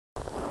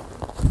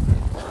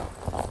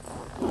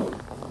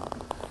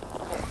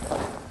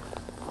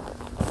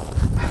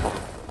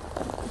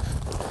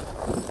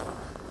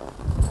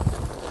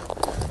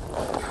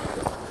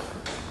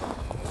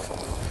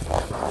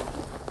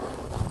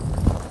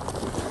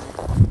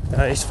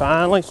Okay, he's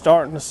finally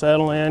starting to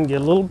settle in,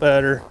 get a little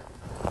better.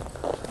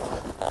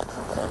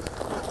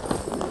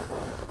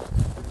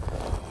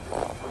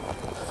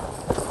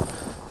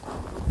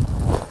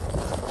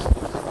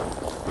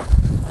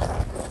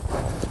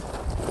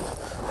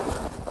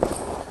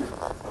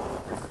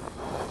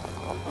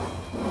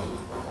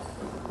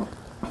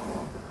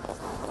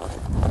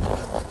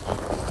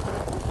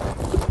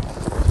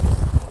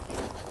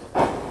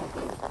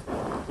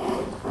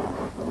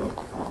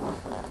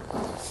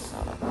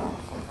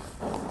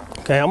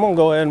 Okay, I'm gonna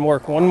go ahead and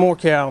work one more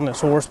cow on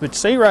this horse, but you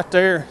see right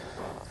there,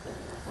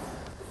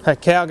 that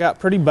cow got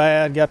pretty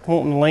bad, got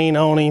wanting to lean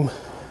on him,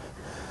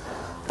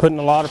 putting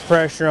a lot of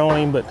pressure on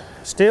him, but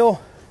still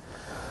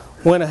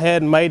went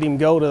ahead and made him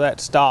go to that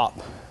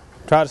stop.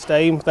 Try to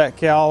stay with that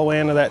cow all the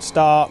way into that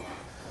stop,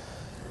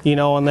 you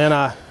know, and then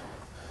I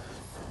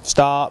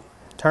stopped,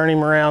 turn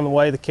him around the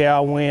way the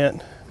cow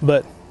went,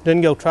 but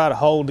didn't go try to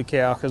hold the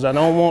cow because I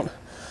don't want,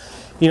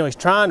 you know, he's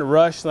trying to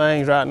rush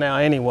things right now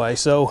anyway,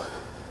 so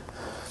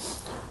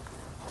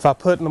if I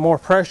put the more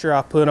pressure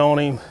I put on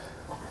him,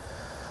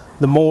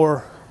 the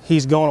more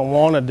he's going to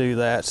want to do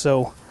that.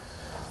 So,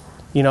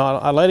 you know,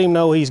 I let him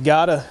know he's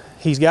got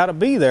to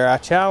be there. I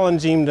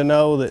challenge him to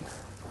know that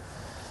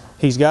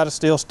he's got to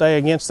still stay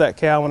against that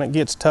cow when it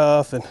gets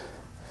tough and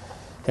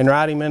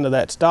ride him into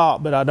that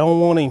stop. But I don't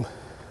want him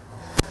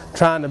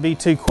trying to be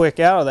too quick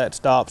out of that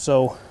stop.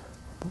 So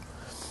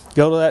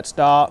go to that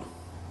stop,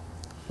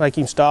 make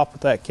him stop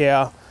with that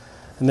cow,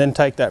 and then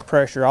take that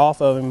pressure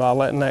off of him by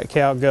letting that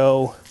cow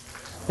go.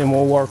 And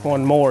we'll work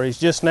one more. He's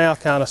just now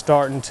kind of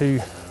starting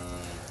to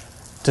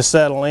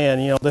settle in.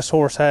 You know, this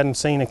horse hadn't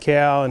seen a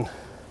cow in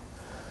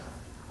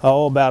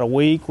about a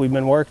week. We've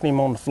been working him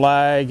on the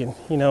flag, and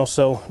you know,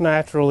 so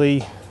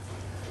naturally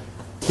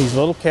he's a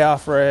little cow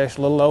fresh,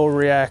 a little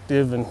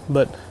overreactive,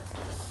 but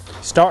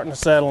starting to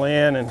settle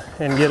in and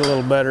get a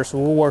little better. So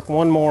we'll work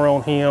one more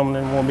on him, and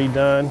then we'll be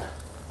done.